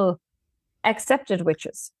Irish people accepted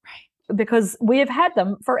witches. Right. Because we have had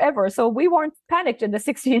them forever. So we weren't panicked in the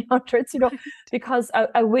 1600s, because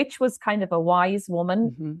a witch was kind of a wise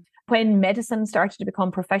woman. Mm-hmm. When medicine started to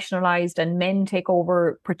become professionalized and men take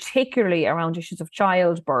over, particularly around issues of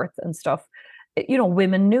childbirth and stuff,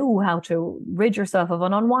 women knew how to rid yourself of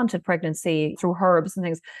an unwanted pregnancy through herbs and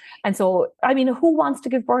things. And so, I mean, who wants to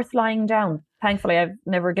give birth lying down? Thankfully, I've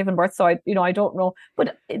never given birth, so I don't know.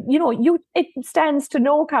 But it stands to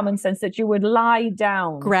no common sense that you would lie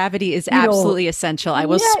down. Gravity is absolutely essential. I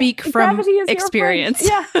will speak from experience.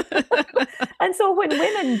 Yeah. And so when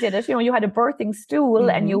women did it, you had a birthing stool,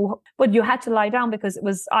 mm-hmm. but you had to lie down because it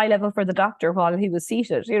was eye level for the doctor while he was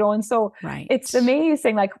seated. And so right. It's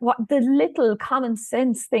amazing, like what the little common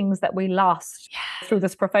sense things that we lost through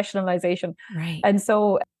this professionalization. Right. And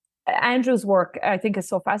so Andrew's work, I think, is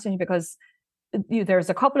so fascinating because there's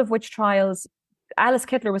a couple of witch trials. Alice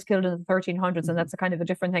Kittler was killed in the 1300s, and that's a kind of a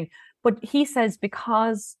different thing. But he says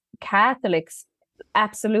because Catholics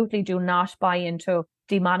absolutely do not buy into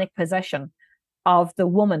demonic possession of the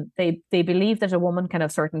woman. They believe that a woman can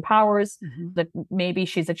have certain powers, that maybe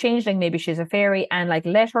she's a changeling, maybe she's a fairy, and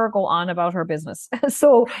let her go on about her business.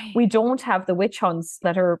 So we don't have the witch hunts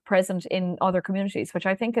that are present in other communities, which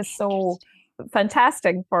I think is so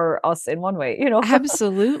fantastic for us in one way,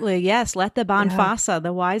 Absolutely. Yes. Let the Bonfassa,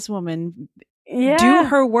 the wise woman, do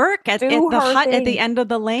her work at the hut at the end of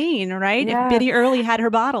the lane, right? If Biddy Early had her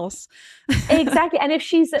bottles. Exactly. And if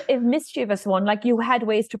she's a mischievous one, you had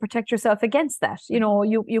ways to protect yourself against that.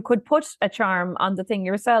 You could put a charm on the thing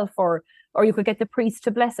yourself, or you could get the priest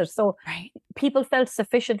to bless it. So people felt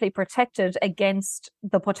sufficiently protected against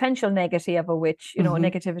the potential negativity of a witch,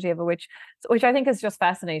 negativity of a witch, which I think is just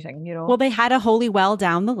fascinating, Well, they had a holy well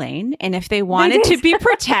down the lane. And if they wanted to be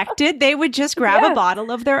protected, they would just grab a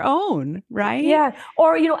bottle of their own, right? Yeah.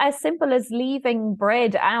 Or, as simple as leaving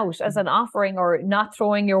bread out as an offering, or not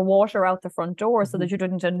throwing your water out the front door so that you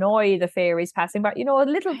didn't annoy the fairies passing by,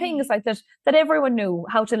 little things like that everyone knew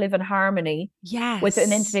how to live in harmony with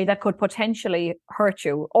an entity that could potentially hurt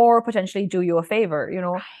you or potentially do you a favor,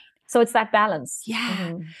 So it's that balance.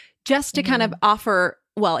 Yeah. Just to kind of offer,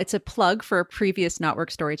 well, it's a plug for a previous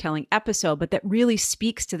Knotwork Storytelling episode, but that really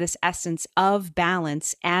speaks to this essence of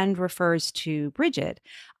balance and refers to Bridget.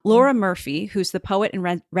 Laura Murphy, who's the poet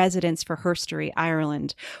in residence for Herstory,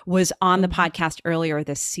 Ireland, was on the podcast earlier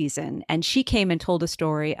this season, and she came and told a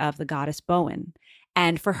story of the goddess Bowen.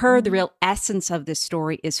 And for her, the real essence of this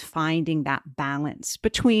story is finding that balance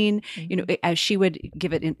between, as she would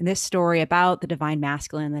give it in this story about the divine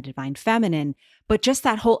masculine and the divine feminine, but just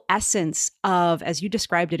that whole essence of, as you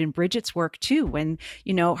described it in Bridget's work too, when,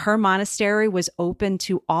 her monastery was open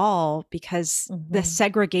to all because the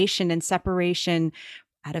segregation and separation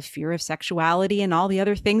out of fear of sexuality and all the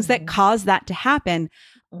other things that caused that to happen.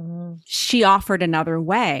 She offered another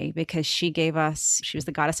way because she was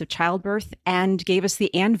the goddess of childbirth and gave us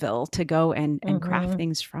the anvil to go and craft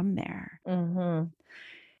things from there.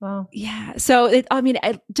 Wow. Yeah. So,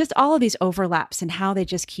 just all of these overlaps and how they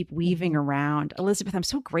just keep weaving around. Elizabeth, I'm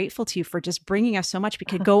so grateful to you for just bringing us so much. We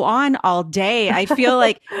could go on all day. I feel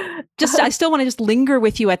like I still want to just linger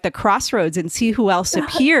with you at the crossroads and see who else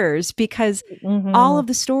appears, because all of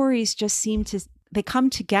the stories just they come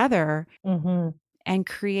together and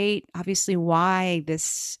create, obviously, why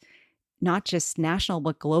this not just national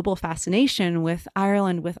but global fascination with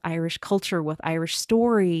Ireland, with Irish culture, with Irish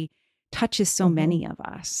story touches so many of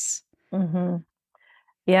us.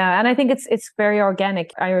 Yeah, and I think it's very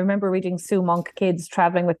organic. I remember reading Sue Monk, Kids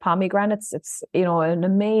Traveling with Pomegranates. It's an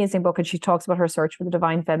amazing book, and she talks about her search for the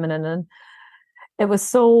divine feminine, and it was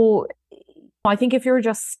so. I think if you're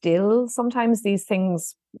just still, sometimes these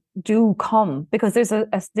things do come because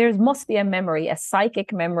there must be a memory, a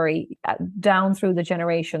psychic memory down through the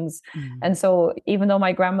generations. And so even though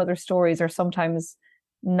my grandmother's stories are sometimes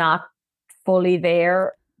not fully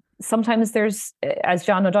there, sometimes there's, as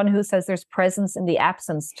John O'Donoghue says, there's presence in the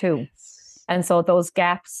absence too. And so those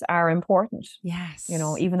gaps are important. Yes.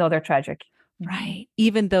 Even though they're tragic. Right.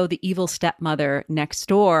 Even though the evil stepmother next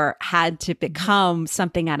door had to become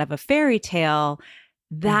something out of a fairy tale,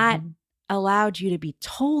 that allowed you to be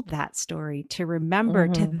told that story, to remember,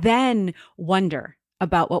 to then wonder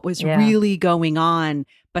about what was really going on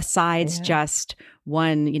besides just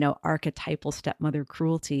one, archetypal stepmother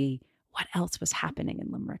cruelty. what else was happening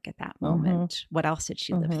in Limerick at that Mm-hmm. moment? What else did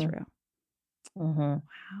she live Mm-hmm. through? Mm-hmm. Wow.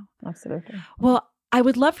 Absolutely. Well, I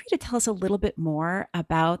would love for you to tell us a little bit more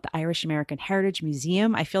about the Irish American Heritage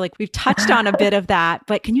Museum. I feel like we've touched on a bit of that,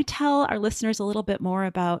 but can you tell our listeners a little bit more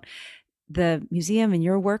about the museum and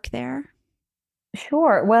your work there?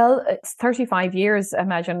 Sure. Well, it's 35 years,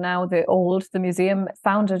 imagine now, the museum,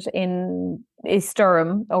 founded in East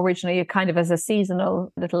Durham, originally kind of as a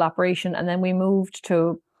seasonal little operation. And then we moved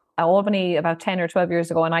to Albany about 10 or 12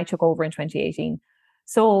 years ago, and I took over in 2018.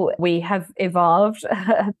 So we have evolved.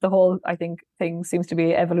 The whole, I think, thing seems to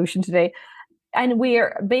be evolution today. And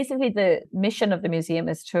we're basically, the mission of the museum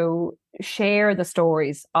is to share the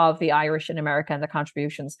stories of the Irish in America and the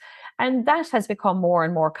contributions. And that has become more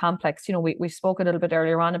and more complex. You know, we spoke a little bit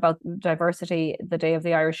earlier on about diversity, the day of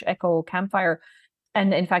the Irish Echo campfire.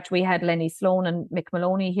 And in fact, we had Lenny Sloan and Mick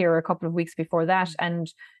Maloney here a couple of weeks before that.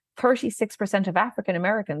 And 36% of African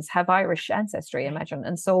Americans have Irish ancestry, imagine.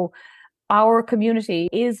 And so our community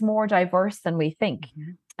is more diverse than we think.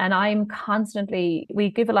 Mm-hmm. And we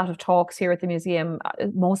give a lot of talks here at the museum.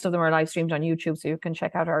 Most of them are live streamed on YouTube, so you can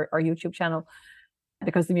check out our YouTube channel,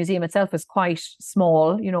 because the museum itself is quite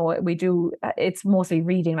small. You know, it's mostly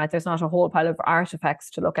reading, like there's not a whole pile of artifacts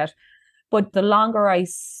to look at. But the longer I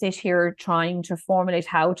sit here trying to formulate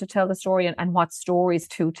how to tell the story and what stories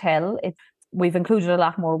to tell, we've included a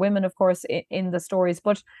lot more women, of course, in the stories.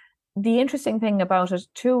 But the interesting thing about it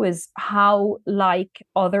too is how like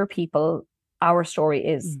other people our story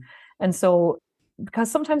is. And so,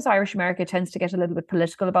 because sometimes Irish America tends to get a little bit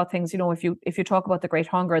political about things, you know, if you talk about the Great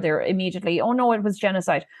Hunger, they're immediately, oh no, it was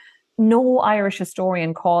genocide. No Irish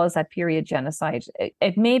historian calls that period genocide.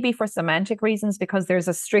 It may be for semantic reasons, because there's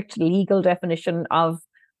a strict legal definition of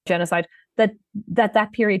genocide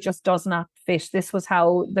that period just does not fit. This was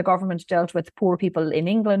how the government dealt with poor people in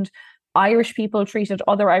England. Irish people treated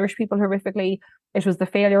other Irish people horrifically. It was the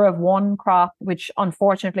failure of one crop, which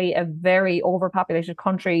unfortunately a very overpopulated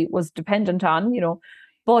country was dependent on, you know.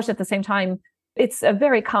 But at the same time, it's a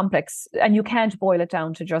very complex, and you can't boil it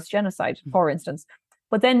down to just genocide, for instance.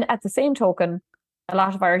 But then at the same token, a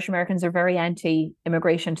lot of Irish Americans are very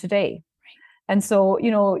anti-immigration today. And so,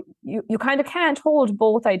 you know, you kind of can't hold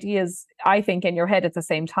both ideas, I think, in your head at the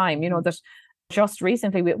same time. You know, that just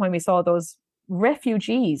recently when we saw those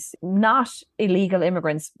refugees, not illegal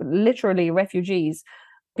immigrants, but literally refugees,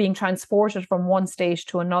 being transported from one state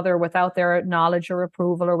to another without their knowledge or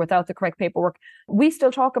approval or without the correct paperwork. We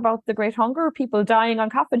still talk about the Great Hunger, people dying on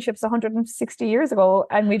coffin ships 160 years ago,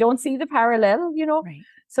 and we don't see the parallel, you know. Right.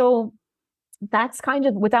 So that's kind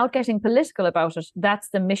of, without getting political about it, that's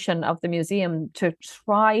the mission of the museum, to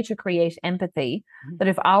try to create empathy, that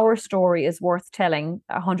if our story is worth telling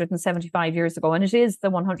 175 years ago, and it is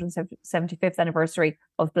the 175th anniversary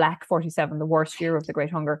of Black 47, the worst year of the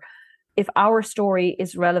Great Hunger, if our story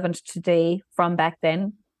is relevant today from back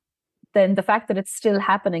then the fact that it's still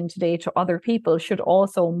happening today to other people should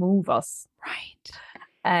also move us. Right.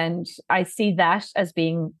 And I see that as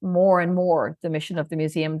being more and more the mission of the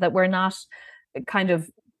museum, that we're not kind of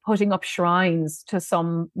putting up shrines to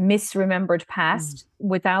some misremembered past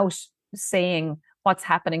without saying what's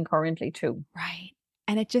happening currently too. Right.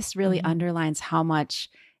 And it just really underlines how much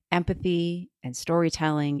empathy and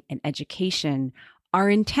storytelling and education are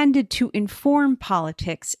intended to inform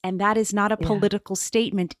politics. And that is not a political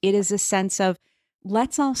statement. It is a sense of,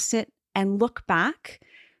 let's all sit and look back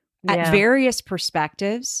at various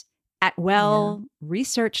perspectives, at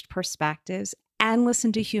well-researched perspectives, and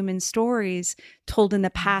listen to human stories told in the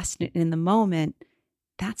past and in the moment.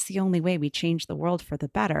 That's the only way we change the world for the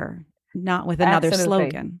better, not with another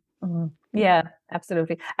slogan. Yeah,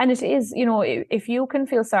 absolutely. And it is, you know, if you can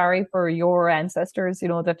feel sorry for your ancestors, you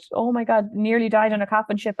know, that, oh my God, nearly died on a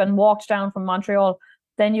coffin ship and walked down from Montreal,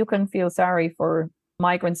 then you can feel sorry for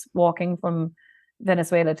migrants walking from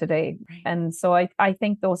Venezuela today. Right. And so I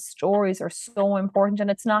think those stories are so important, and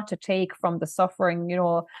it's not to take from the suffering, you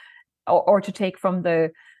know, or to take from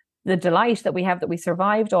the delight that we have that we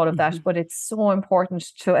survived all of that, but it's so important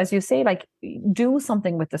to, as you say, like, do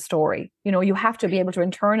something with the story. You know, you have to be able to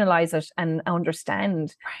internalize it and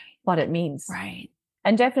understand what it means. Right.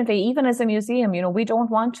 And definitely, even as a museum, you know, we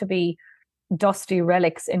don't want to be dusty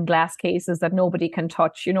relics in glass cases that nobody can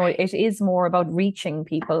touch. You know, it is more about reaching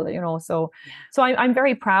people, you know. So I'm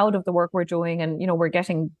very proud of the work we're doing, and, you know, we're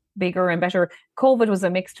getting bigger and better. COVID was a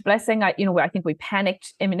mixed blessing. I think we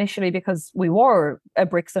panicked initially because we were a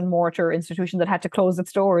bricks and mortar institution that had to close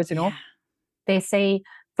its doors, you know. They say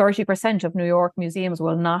 30% of New York museums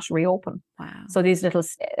will not reopen. Wow. So these little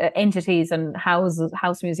entities and house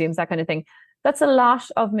museums, that kind of thing, that's a lot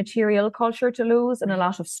of material culture to lose, and a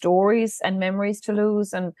lot of stories and memories to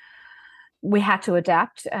lose. And we had to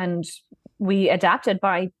adapt, and we adapted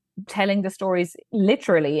by telling the stories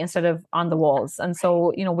literally instead of on the walls. And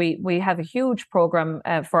so, we have a huge program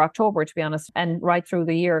for October, to be honest, and right through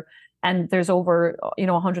the year. And there's over,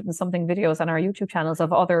 100 and something videos on our YouTube channels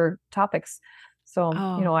of other topics. So,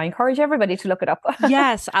 Oh. I encourage everybody to look it up.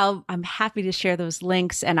 Yes, I'm happy to share those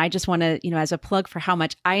links. And I just want to, as a plug for how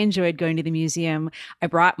much I enjoyed going to the museum, I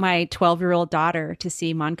brought my 12-year-old daughter to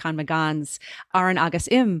see Mankan Magan's Aran Agus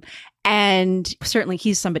Im. And certainly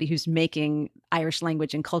he's somebody who's making Irish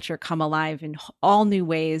language and culture come alive in all new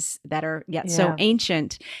ways that are yet so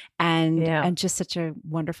ancient, and just such a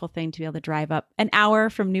wonderful thing to be able to drive up an hour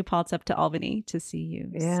from New Paltz up to Albany to see you.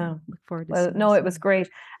 Yeah. So look forward to seeing you. It was great.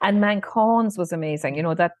 And Mancon's was amazing,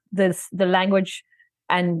 that the language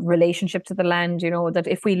and relationship to the land, that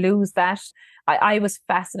if we lose that, I was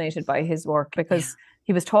fascinated by his work, because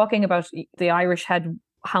he was talking about the Irish had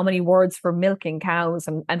how many words for milking cows,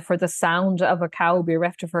 and for the sound of a cow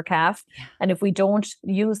bereft of her calf. Yeah. And if we don't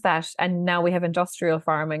use that, and now we have industrial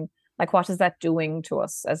farming, like, what is that doing to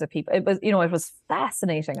us as a people? It was, it was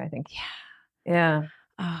fascinating, I think. Yeah.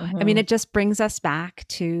 I mean, it just brings us back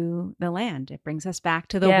to the land. It brings us back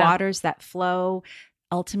to the waters that flow.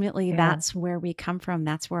 Ultimately, that's where we come from.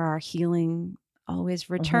 That's where our healing always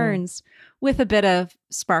returns, with a bit of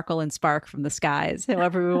sparkle and spark from the skies,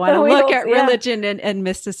 however we want to look at religion and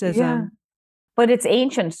mysticism. Yeah. But it's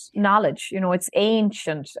ancient knowledge, it's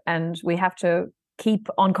ancient, and we have to keep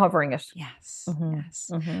uncovering it. Yes.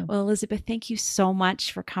 Well, Elizabeth, thank you so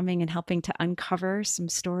much for coming and helping to uncover some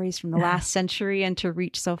stories from the last century and to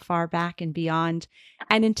reach so far back and beyond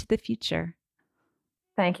and into the future.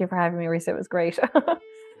 Thank you for having me, Risa. It was great.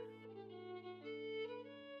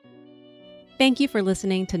 Thank you for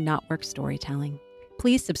listening to Knotwork Storytelling.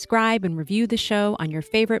 Please subscribe and review the show on your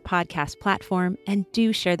favorite podcast platform, and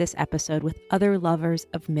do share this episode with other lovers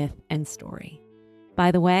of myth and story.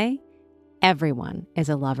 By the way, everyone is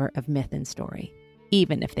a lover of myth and story,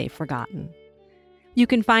 even if they've forgotten. You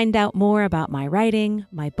can find out more about my writing,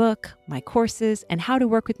 my book, my courses, and how to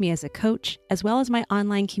work with me as a coach, as well as my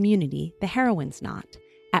online community, The Heroine's Knot,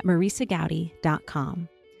 at marisagowdy.com.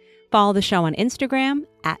 Follow the show on Instagram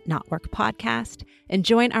at Knotwork Podcast, and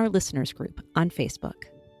join our listeners group on Facebook.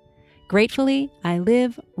 Gratefully, I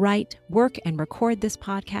live, write, work, and record this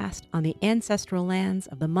podcast on the ancestral lands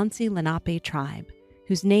of the Munsee Lenape tribe,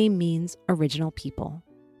 whose name means original people.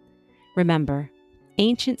 Remember,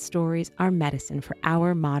 ancient stories are medicine for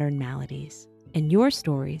our modern maladies, and your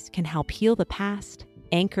stories can help heal the past,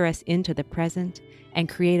 anchor us into the present, and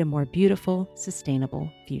create a more beautiful, sustainable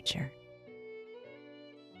future.